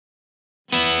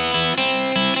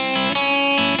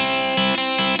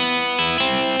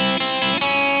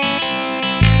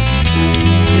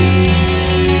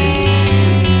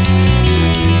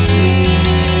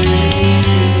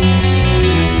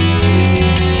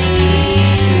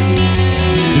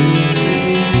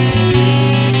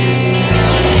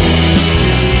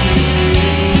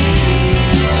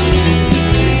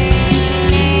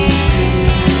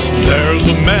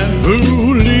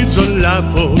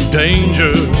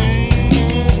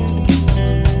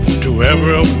To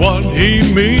everyone he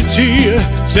meets, he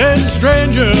says a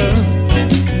stranger.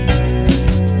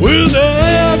 With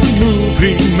every move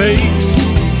he makes,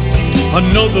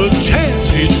 another chance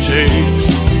he takes.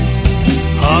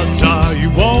 Odds are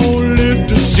you won't live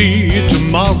to see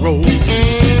tomorrow.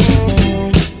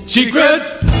 Secret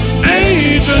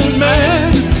agent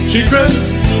man, secret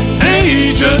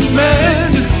agent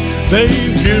man,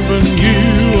 they've given you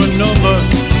a number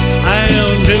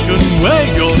and taken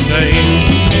away your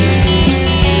name.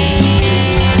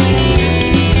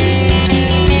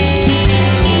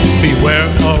 Beware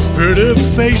of pretty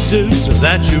faces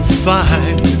that you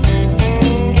find.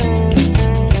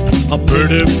 A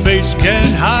pretty face can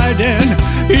hide an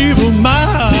evil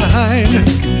mind.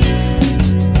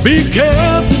 Be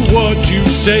careful what you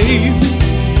say,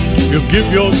 you'll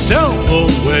give yourself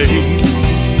away.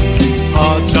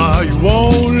 Odds are you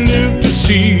won't live to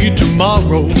see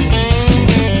tomorrow.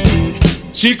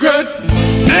 Secret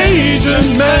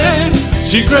agent man,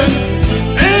 secret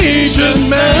agent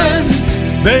man,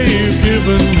 they've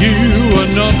given you a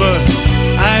number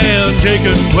and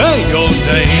taken away your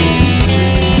name.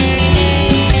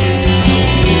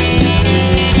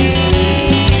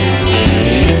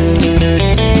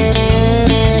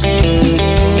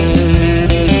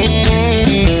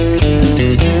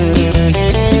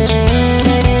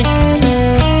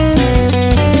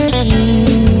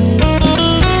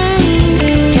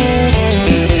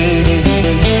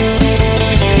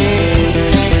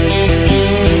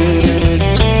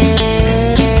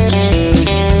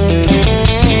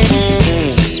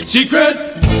 Secret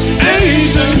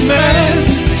agent man,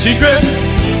 secret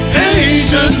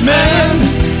agent man,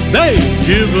 they've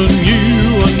given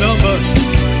you a number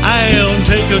and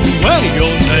taken away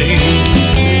your name.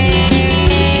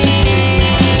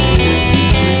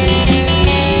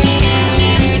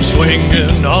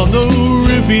 Swinging on the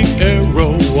Riviera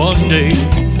one day,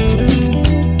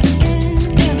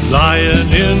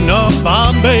 lying in a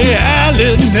Bombay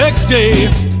alley next day.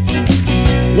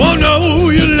 Well, no,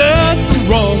 you let the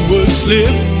wrong word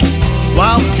slip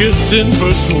while kissing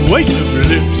persuasive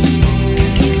lips.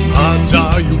 Odds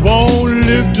are you won't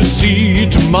live to see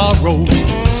tomorrow.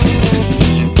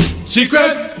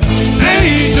 Secret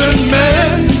agent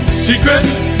man, secret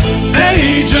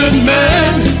agent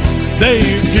man,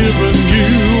 they've given you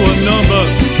a number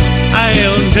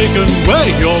and taken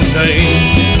away your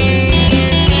name.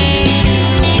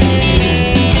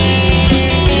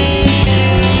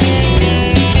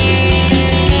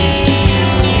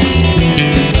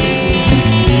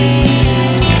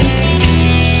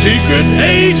 Secret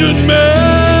agent man.